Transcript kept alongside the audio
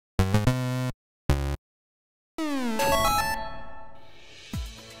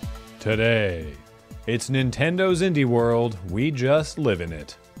Today, it's Nintendo's indie world, we just live in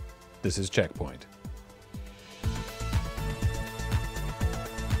it. This is CheckPoint.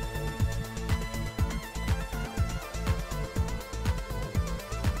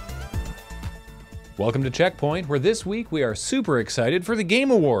 Welcome to CheckPoint, where this week we are super excited for the Game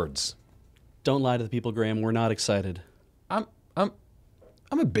Awards. Don't lie to the people, Graham. We're not excited. I'm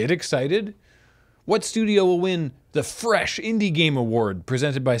a bit excited. What studio will win the Fresh Indie Game Award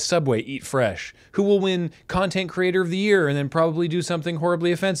presented by Subway Eat Fresh? Who will win Content Creator of the Year and then probably do something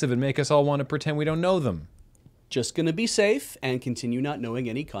horribly offensive and make us all want to pretend we don't know them? Just gonna be safe and continue not knowing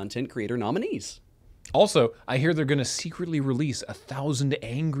any content creator nominees. Also, I hear they're going to secretly release 1,000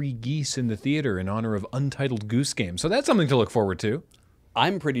 angry geese in the theater in honor of Untitled Goose Game, so that's something to look forward to.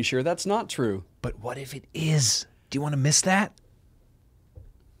 I'm pretty sure that's not true. But what if it is? Do you want to miss that?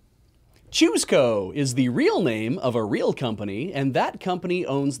 Chooseco is the real name of a real company, and that company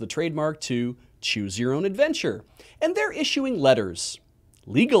owns the trademark to Choose Your Own Adventure. And they're issuing letters,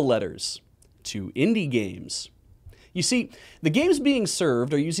 legal letters, to indie games. You see, the games being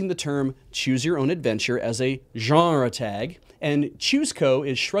served are using the term Choose Your Own Adventure as a genre tag, and Chooseco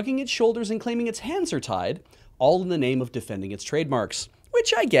is shrugging its shoulders and claiming its hands are tied, all in the name of defending its trademarks.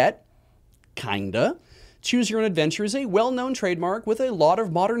 Which I get. Kinda. Choose Your Own Adventure is a well-known trademark with a lot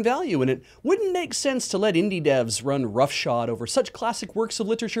of modern value, and it wouldn't make sense to let indie devs run roughshod over such classic works of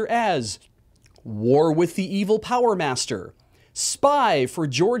literature as War with the Evil Power Master, Spy for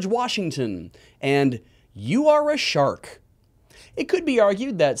George Washington, and You Are a Shark. It could be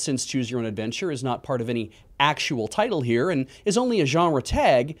argued that since Choose Your Own Adventure is not part of any actual title here and is only a genre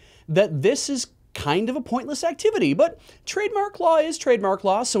tag, that this is kind of a pointless activity, but trademark law is trademark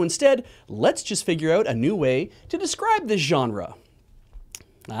law, so instead, let's just figure out a new way to describe this genre.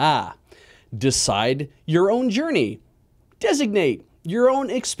 Decide your own journey. Designate your own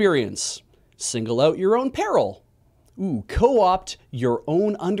experience. Single out your own peril. Co-opt your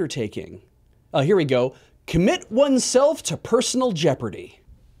own undertaking. Here we go. Commit oneself to personal jeopardy.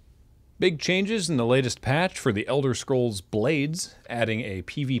 Big changes in the latest patch for the Elder Scrolls Blades, adding a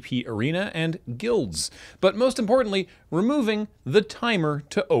PvP arena and guilds, but most importantly, removing the timer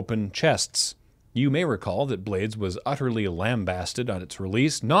to open chests. You may recall that Blades was utterly lambasted on its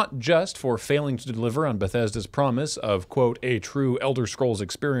release, not just for failing to deliver on Bethesda's promise of, quote, a true Elder Scrolls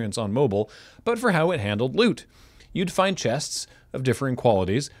experience on mobile, but for how it handled loot. You'd find chests of differing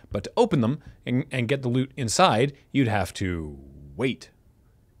qualities, but to open them and get the loot inside, you'd have to wait.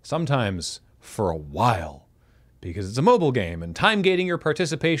 Sometimes for a while, because it's a mobile game and time gating your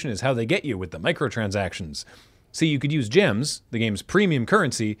participation is how they get you with the microtransactions. See, you could use gems, the game's premium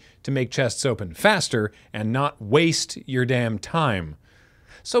currency, to make chests open faster and not waste your damn time.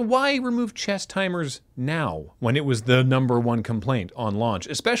 So why remove chest timers now, when it was the #1 complaint on launch,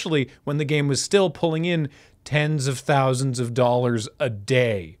 especially when the game was still pulling in tens of thousands of dollars a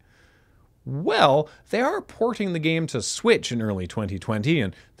day? Well, they are porting the game to Switch in early 2020,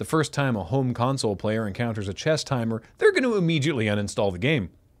 and the first time a home console player encounters a chest timer, they're going to immediately uninstall the game.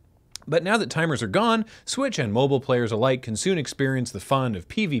 But now that timers are gone, Switch and mobile players alike can soon experience the fun of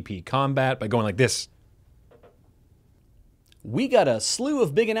PvP combat by going like this. We got a slew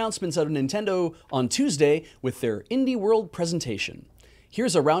of big announcements out of Nintendo on Tuesday with their Indie World presentation.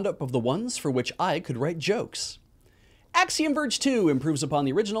 Here's a roundup of the ones for which I could write jokes. Axiom Verge 2 improves upon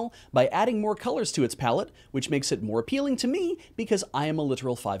the original by adding more colors to its palette, which makes it more appealing to me because I am a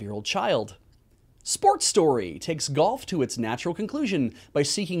literal 5-year-old child. Sports Story takes golf to its natural conclusion by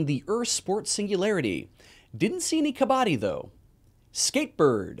seeking the sport singularity. Didn't see any kabaddi though.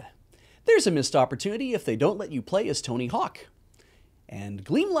 Skatebird. There's a missed opportunity if they don't let you play as Tony Hawk. And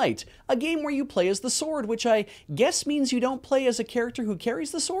Gleamlight, a game where you play as the sword, which I guess means you don't play as a character who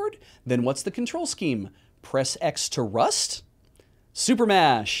carries the sword? Then what's the control scheme? Press X to rust? Super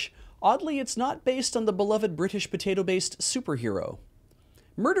Mash. Oddly, it's not based on the beloved British potato-based superhero.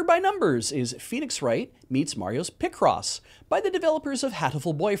 Murder by Numbers is Phoenix Wright meets Mario's Picross by the developers of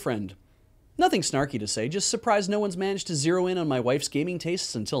Hatoful Boyfriend. Nothing snarky to say, just surprised no one's managed to zero in on my wife's gaming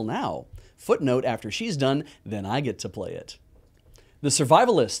tastes until now. Footnote, after she's done, then I get to play it. The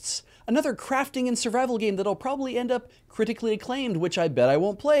Survivalists, another crafting and survival game that'll probably end up critically acclaimed, which I bet I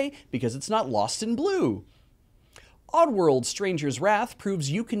won't play because it's not Lost in Blue. Oddworld Stranger's Wrath proves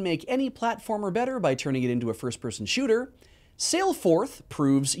you can make any platformer better by turning it into a first-person shooter. Sailforth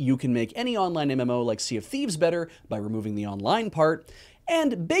proves you can make any online MMO like Sea of Thieves better by removing the online part.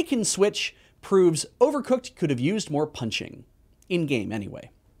 And Bacon Switch proves Overcooked could have used more punching. In-game,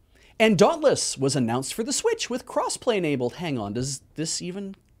 anyway. And Dauntless was announced for the Switch with crossplay enabled. Hang on, does this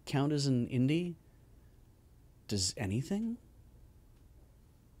even count as an indie? Does anything?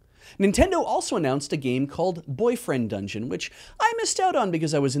 Nintendo also announced a game called Boyfriend Dungeon, which I missed out on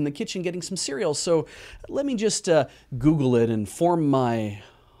because I was in the kitchen getting some cereal. So let me just Google it and form my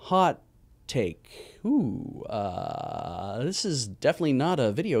hot take. Ooh, this is definitely not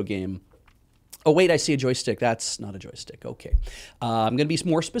a video game. Oh, wait, I see a joystick. That's not a joystick. Okay. I'm going to be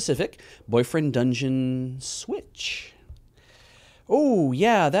more specific. Boyfriend Dungeon Switch. Oh,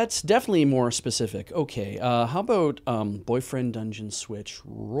 yeah, that's definitely more specific. Okay, how about Boyfriend Dungeon Switch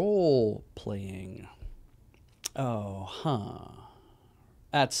role-playing? Oh, huh.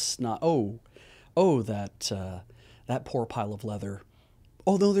 That's not... Oh, that poor pile of leather.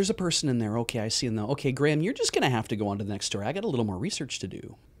 Oh, no, there's a person in there. Okay, I see him now. Okay, Graham, you're just going to have to go on to the next story. I got a little more research to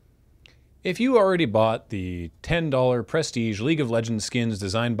do. If you already bought the $10 Prestige League of Legends skins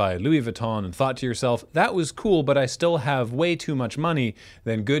designed by Louis Vuitton and thought to yourself, that was cool, but I still have way too much money,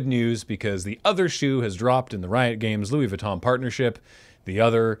 then good news, because the other shoe has dropped in the Riot Games Louis Vuitton partnership, the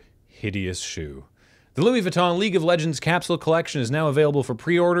other hideous shoe. The Louis Vuitton League of Legends capsule collection is now available for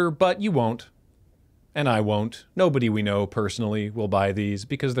pre-order, but you won't. And I won't. Nobody we know personally will buy these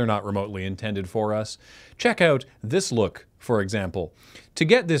because they're not remotely intended for us. Check out this look, for example. To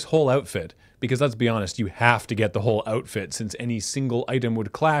get this whole outfit, because let's be honest, you have to get the whole outfit since any single item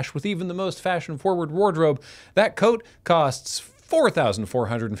would clash with even the most fashion-forward wardrobe, that coat costs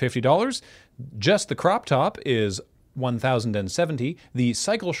 $4,450. Just the crop top is $1,070. The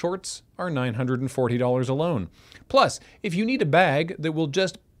cycle shorts are $940 alone. Plus, if you need a bag that will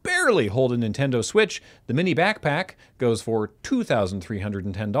just barely hold a Nintendo Switch, the mini backpack goes for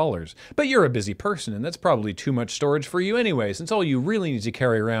 $2,310. But you're a busy person, and that's probably too much storage for you anyway, since all you really need to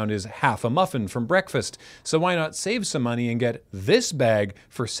carry around is half a muffin from breakfast. So why not save some money and get this bag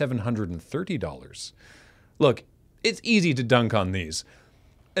for $730? Look, it's easy to dunk on these.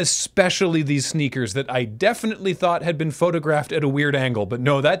 Especially these sneakers that I definitely thought had been photographed at a weird angle, but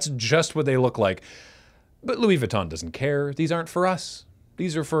no, that's just what they look like. But Louis Vuitton doesn't care. These aren't for us.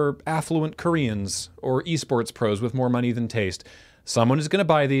 These are for affluent Koreans or esports pros with more money than taste. Someone is going to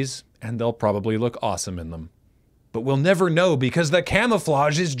buy these, and they'll probably look awesome in them. But we'll never know because the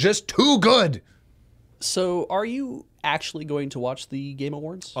camouflage is just too good. So, are you actually going to watch the Game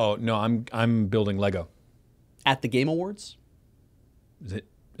Awards? Oh, no, I'm building Lego. At the Game Awards? Is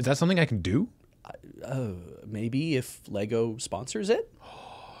that something I can do? Maybe if Lego sponsors it?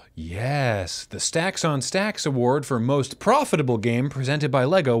 Yes, the Stacks on Stacks Award for Most Profitable Game presented by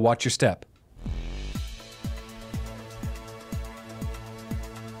Lego. Watch your step.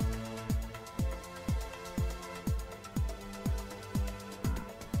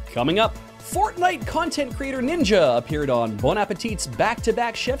 Coming up, Fortnite content creator Ninja appeared on Bon Appetit's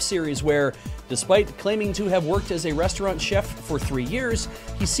Back-to-Back Chef series where, despite claiming to have worked as a restaurant chef for 3 years,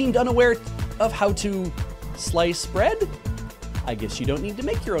 he seemed unaware of how to slice bread? I guess you don't need to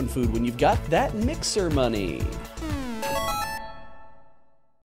make your own food when you've got that mixer money.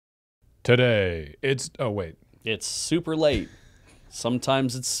 Today, it's... Oh, wait. It's super late.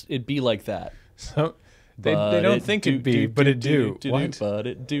 Sometimes it'd be like that. So, they don't think it'd be, but it do. What? But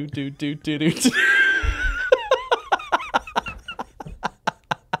it do.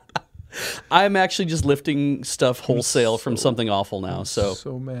 I'm actually just lifting stuff wholesale from something awful now.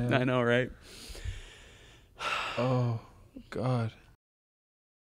 So mad. I know, right? Oh, God.